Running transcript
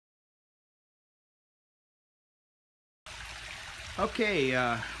Okay,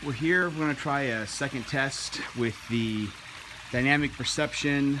 we're here. We're going to try a second test with the dynamic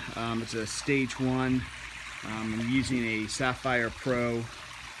perception. It's a stage 1. I'm using a Sapphire Pro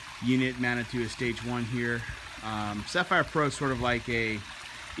unit mounted to a stage 1 here. Sapphire Pro is sort of like a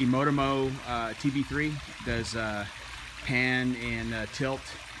Emotimo TB3. Does pan and tilt.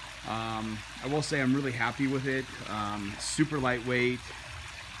 I will say I'm really happy with it. Super lightweight,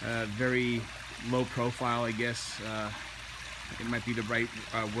 very low profile, I guess. It might be the right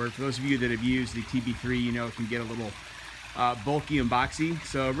word. For those of you that have used the TB3, you know it can get a little bulky and boxy.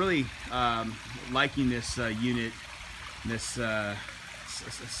 So really liking this unit, this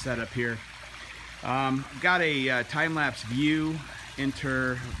setup here. Got a Timelapse View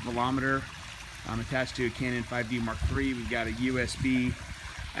Intervalometer attached to a Canon 5D Mark III. We've got a USB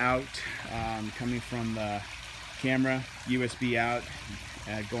out coming from the camera, USB out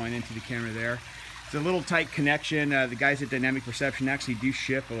going into the camera there. It's a little tight connection. The guys at Dynamic Perception actually do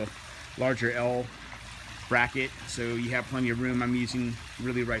ship a larger L bracket, so you have plenty of room. I'm using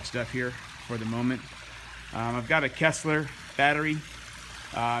really right stuff here for the moment. I've got a Kessler battery.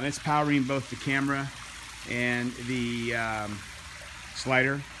 It's powering both the camera and the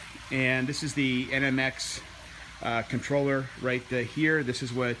slider. And this is the NMX controller right here. This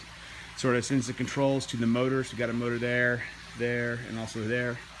is what sort of sends the controls to the motor. So we've got a motor there, there, and also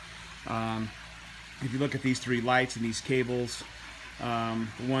there. If you look at these 3 lights and these cables,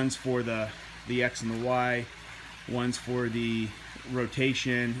 one's for the X and the Y, one's for the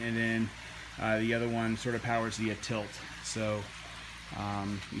rotation, and then the other one sort of powers the tilt. So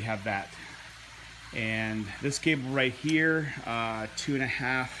you have that. And this cable right here,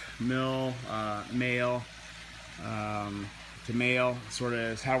 2.5 mil male to male, sort of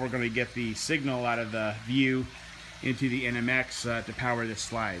is how we're going to get the signal out of the View into the NMX to power this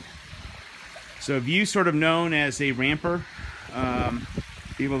slide. So View sort of known as a ramper,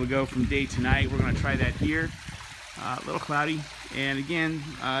 be able to go from day to night. We're going to try that here. A little cloudy, and again,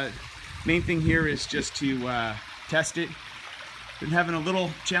 main thing here is just to test it. Been having a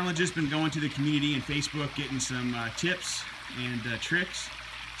little challenges, been going to the community and Facebook, getting some tips and tricks.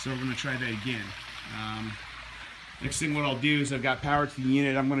 So we're going to try that again. Next thing what I'll do is I've got power to the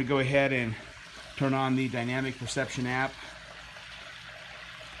unit. I'm going to go ahead and turn on the Dynamic Perception app.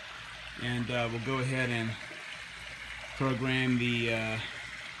 And we'll go ahead and program the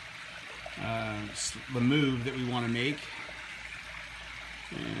move that we want to make.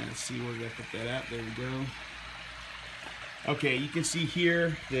 And let's see where did I put that at. There we go. Okay, you can see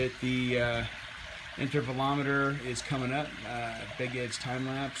here that the intervalometer is coming up, big edge time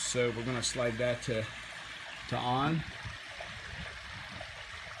lapse. So we're going to slide that to on.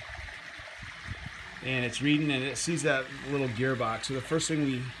 And it's reading, and it sees that little gearbox. So the first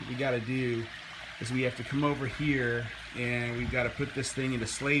thing we got to do is we have to come over here, and we've got to put this thing into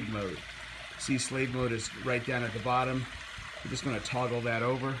slave mode. See, slave mode is right down at the bottom. We're just going to toggle that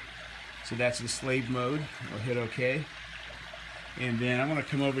over. So that's the slave mode. We'll hit OK. And then I'm going to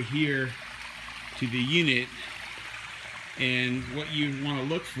come over here to the unit, and what you want to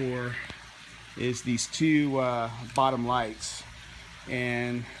look for is these 2 bottom lights.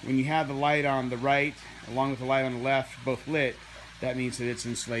 And when you have the light on the right along with the light on the left both lit, that means that it's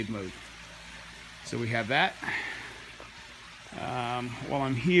in slave mode. So we have that. While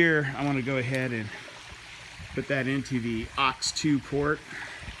I'm here, I want to go ahead and put that into the aux 2 port.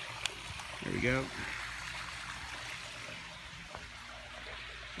 There we go.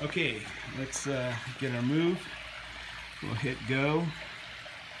 Okay, let's get our move. We'll hit go.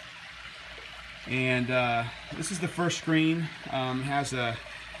 And this is the first screen. It has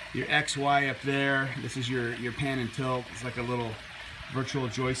your X, Y up there. This is your pan and tilt. It's like a little virtual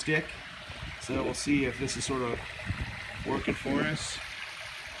joystick. So we'll see if this is sort of working for us.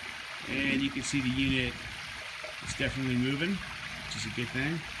 And you can see the unit is definitely moving, which is a good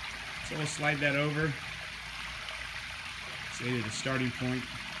thing. So we'll slide that over, say to the starting point.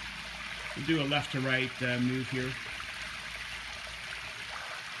 We'll do a left to right move here.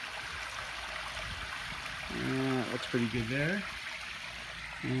 Looks pretty good there.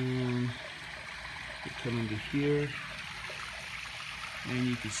 And we come into here, and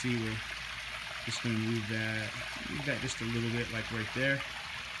you can see we're just going to move that just a little bit, like right there.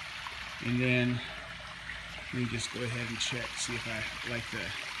 And then let me just go ahead and check, see if I like the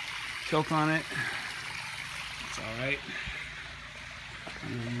tilt on it. It's all right. I'm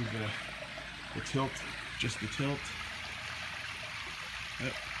going to move the tilt, just the tilt.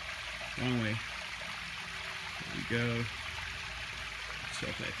 Oh, wrong way. There we go.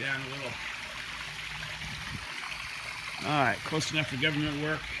 Tilt that down a little. Alright, close enough for government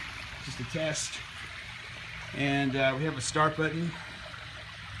work. Just a test. And we have a start button.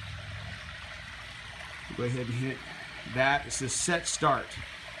 We'll go ahead and hit that. It says set start.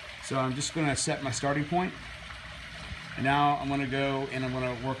 So I'm just going to set my starting point. And now I'm going to go and I'm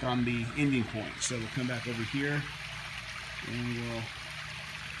going to work on the ending point. So we'll come back over here and we'll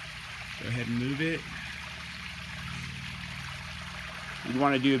go ahead and move it. You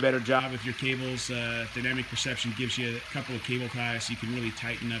want to do a better job with your cables. Dynamic perception gives you a couple of cable ties so you can really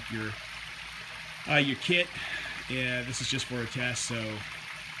tighten up your kit. Yeah, this is just for a test, so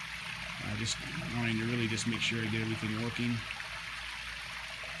just wanting to really just make sure I get everything working.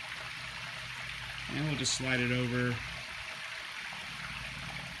 And we'll just slide it over.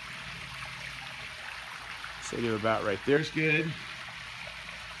 So do about right there's good.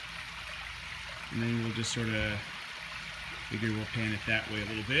 And then we'll just sort of figure we'll pan it that way a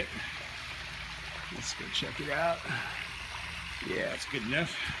little bit. Let's go check it out. Yeah, it's good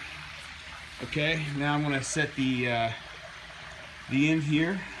enough. Okay, now I'm going to set the end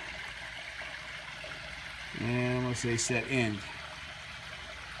here. And I'm going to say set end.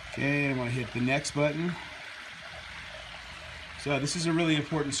 Okay, I'm going to hit the next button. So this is a really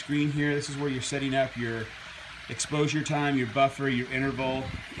important screen here. This is where you're setting up your exposure time, your buffer, your interval.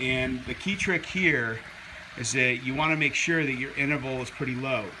 And the key trick here is that you want to make sure that your interval is pretty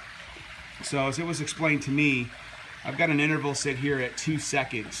low. So as it was explained to me, I've got an interval set here at 2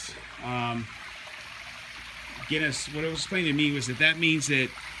 seconds. Again, what it was explained to me was that means that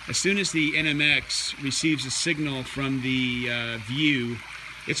as soon as the NMX receives a signal from the view,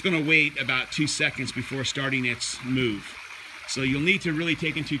 it's going to wait about 2 seconds before starting its move. So you'll need to really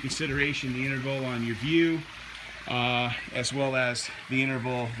take into consideration the interval on your view, as well as the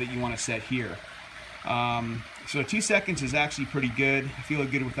interval that you want to set here. So 2 seconds is actually pretty good. I feel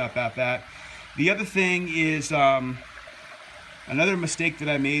good without that. The other thing is, another mistake that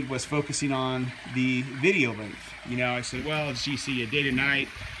I made was focusing on the video length. You know, I said, well, it's GC, a day to night,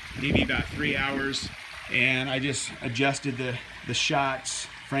 maybe about 3 hours, and I just adjusted the shots,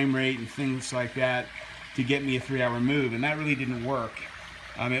 frame rate, and things like that to get me a 3-hour move, and that really didn't work.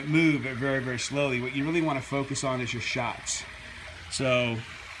 It moved very, very slowly. What you really want to focus on is your shots. So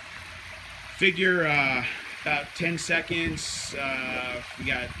figure about 10 seconds. We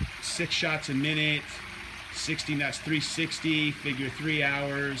got 6 shots a minute. 60, that's 360. Figure 3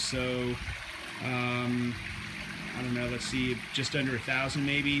 hours. So I don't know. Let's see, just under 1,000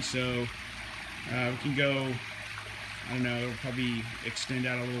 maybe. So we can go. I don't know. It'll probably extend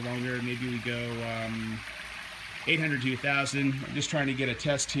out a little longer. Maybe we go 800 to 1,000. I'm just trying to get a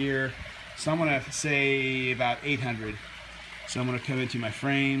test here. So I'm going to say about 800. So I'm going to come into my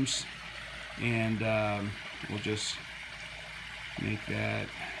frames and we'll just make that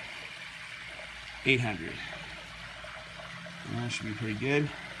 800. That should be pretty good.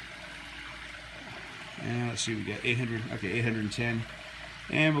 And let's see, we got 800. Okay, 810.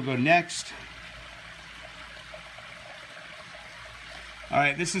 And we'll go next. All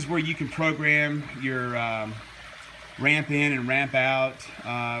right, this is where you can program your ramp in and ramp out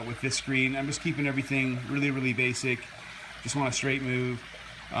with this screen. I'm just keeping everything really, really basic. Just want a straight move.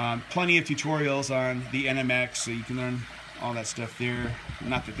 Plenty of tutorials on the NMX, so you can learn all that stuff there.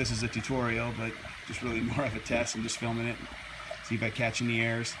 Not that this is a tutorial, but just really more of a test. I'm just filming it, see if I catch any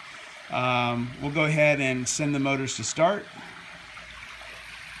errors. We'll go ahead and send the motors to start.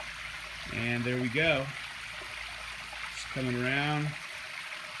 And there we go. It's coming around.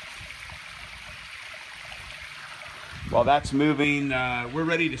 While that's moving, we're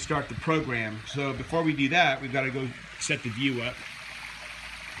ready to start the program. So before we do that, we've got to go set the view up.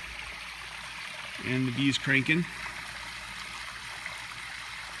 And the view's cranking.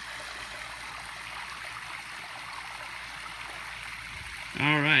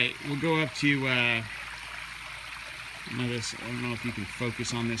 All right, we'll go up to, I don't know if you can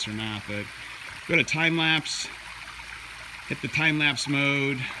focus on this or not, but go to time lapse. Hit the time lapse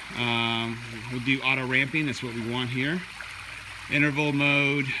mode. We'll do auto ramping, that's what we want here. Interval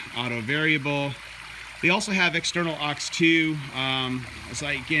mode, auto variable. They also have external aux2. As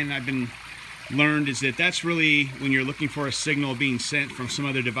I've been learned is that that's really when you're looking for a signal being sent from some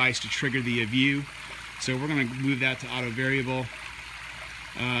other device to trigger the view. So we're going to move that to auto variable.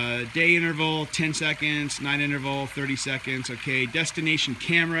 Day interval 10 seconds, night interval 30 seconds. Okay, destination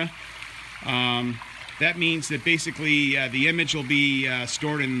camera. That means that basically the image will be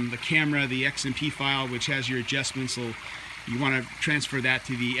stored in the camera, the XMP file, which has your adjustments. So you want to transfer that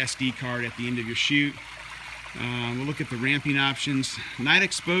to the SD card at the end of your shoot. We'll look at the ramping options. Night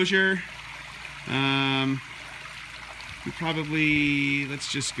exposure. We probably,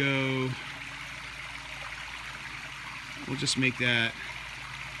 let's just go, we'll just make that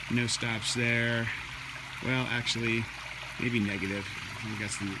no stops there. well, actually, maybe negative. I think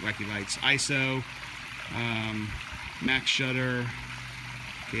that's the wacky lights. ISO, max shutter.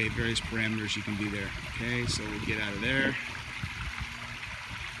 Okay, various parameters you can do there. Okay, so we'll get out of there.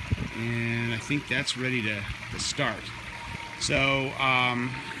 And I think that's ready to start. So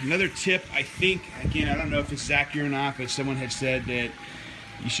another tip, I think, again, I don't know if this is accurate or not, but someone had said that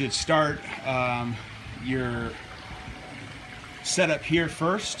you should start your setup here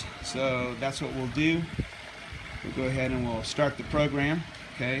first. So that's what we'll do. We'll go ahead and we'll start the program.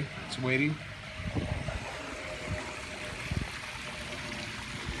 Okay, it's waiting.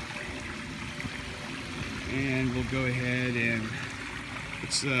 And we'll go ahead and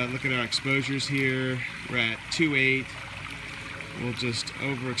let's look at our exposures here. We're at 2.8. We'll just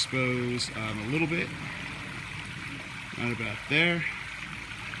overexpose a little bit, right about there.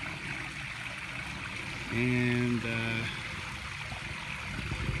 And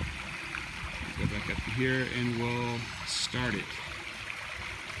go back up to here and we'll start it.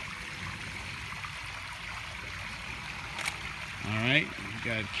 All right, we've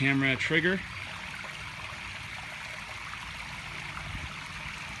got camera trigger.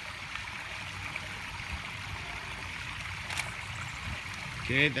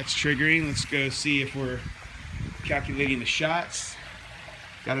 Okay, that's triggering. Let's go see if we're calculating the shots.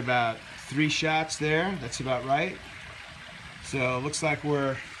 Got about 3 shots there. That's about right. So it looks like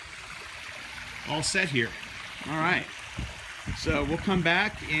we're all set here. All right. So we'll come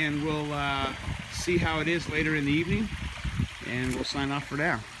back and we'll see how it is later in the evening, and we'll sign off for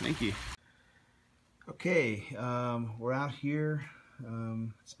now. Thank you. Okay, we're out here.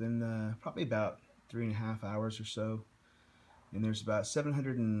 It's been probably about 3.5 hours or so. And there's about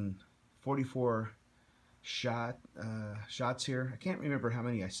 744 shots here. I can't remember how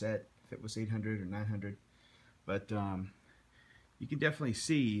many I set, if it was 800 or 900, but you can definitely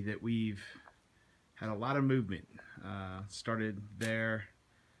see that we've had a lot of movement. Started there,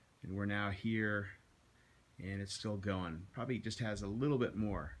 and we're now here, and it's still going. Probably just has a little bit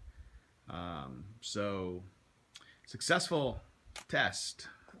more. So successful test.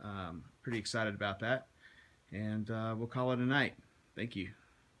 Pretty excited about that. And we'll call it a night. Thank you.